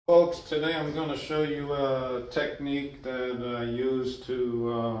Folks, today I'm going to show you a technique that I use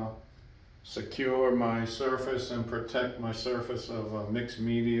to secure my surface and protect my surface of a mixed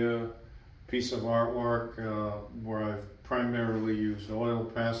media piece of artwork where I've primarily used oil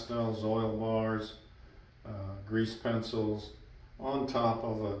pastels, oil bars, grease pencils on top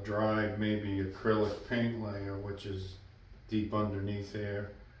of a dry, maybe acrylic paint layer, which is deep underneath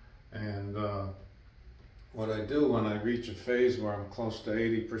here. And what I do when I reach a phase where I'm close to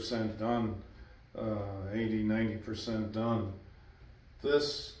 80% done, 80–90% done,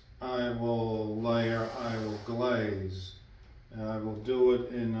 this I will layer, I will glaze. And I will do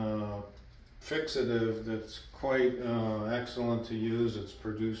it in a fixative that's quite excellent to use. It's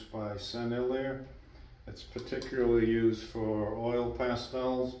produced by Sennelier. It's particularly used for oil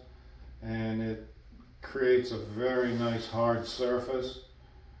pastels, and it creates a very nice hard surface.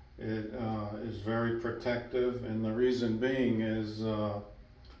 It is very protective, and the reason being is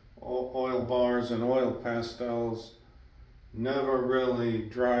oil bars and oil pastels never really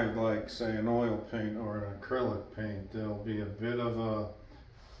dry like, say, an oil paint or an acrylic paint. There'll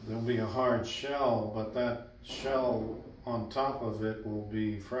be a hard shell, but that shell on top of it will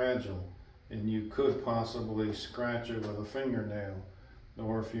be fragile, and you could possibly scratch it with a fingernail,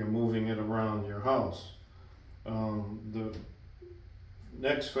 or if you're moving it around your house. The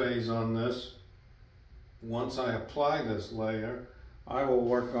next phase on this, once I apply this layer, I will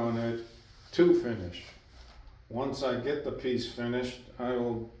work on it to finish. Once I get the piece finished, I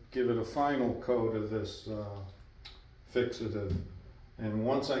will give it a final coat of this fixative. And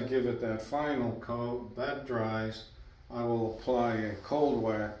once I give it that final coat, that dries, I will apply a cold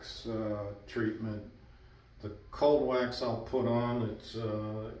wax treatment. The cold wax I'll put on, it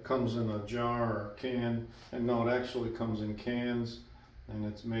comes in a jar or a can, and no, it actually comes in cans, and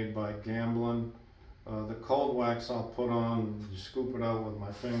it's made by Gamblin. The cold wax I'll put on, you scoop it out with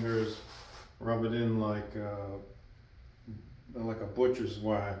my fingers, rub it in like a butcher's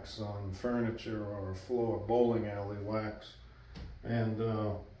wax on furniture or a floor, bowling alley wax. And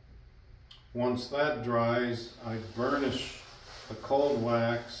once that dries, I burnish the cold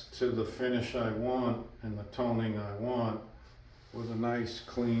wax to the finish I want and the toning I want with a nice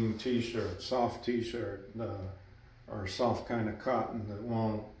clean t-shirt, soft t-shirt, or soft kind of cotton that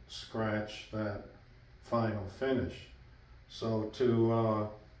won't scratch that final finish. So to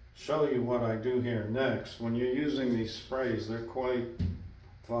show you what I do here next, when you're using these sprays, they're quite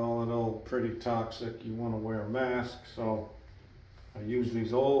volatile, pretty toxic. You want to wear a mask, so I use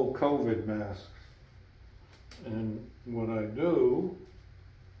these old COVID masks. And what I do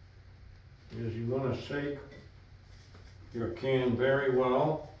is you want to shake your can very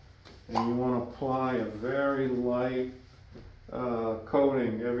well, and you want to apply a very light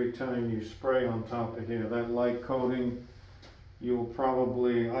coating every time you spray on top of here. That light coating, you'll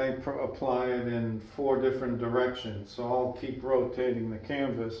probably, I apply it in 4 different directions, so I'll keep rotating the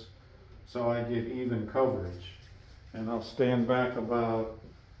canvas so I get even coverage. And I'll stand back about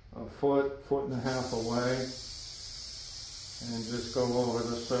a foot and a half away and just go over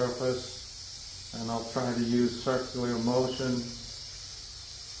the surface, and I'll try to use circular motion.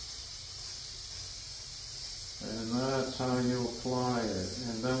 And that's how you apply it.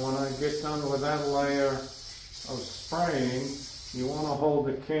 And then when I get done with that layer of spraying, you want to hold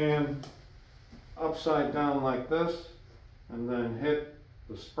the can upside down like this, and then hit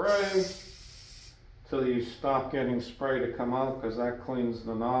the spray till you stop getting spray to come out, because that cleans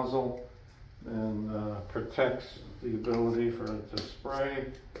the nozzle and protects the ability for it to spray.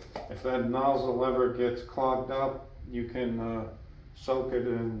 If that nozzle ever gets clogged up, you can soak it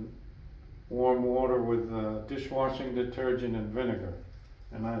in warm water with dishwashing detergent and vinegar,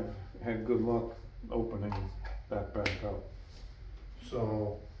 and I've had good luck opening that back up.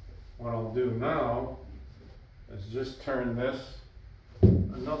 So what I'll do now is just turn this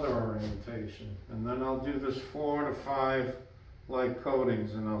another orientation, and then I'll do this 4 to 5 light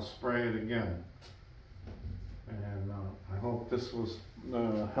coatings, and I'll spray it again. And I hope this was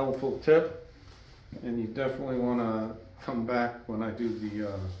a helpful tip, and you definitely want to come back when I do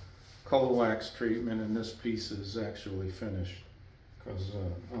the cold wax treatment and this piece is actually finished, because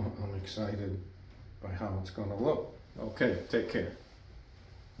I'm excited by how it's going to look. Okay, take care.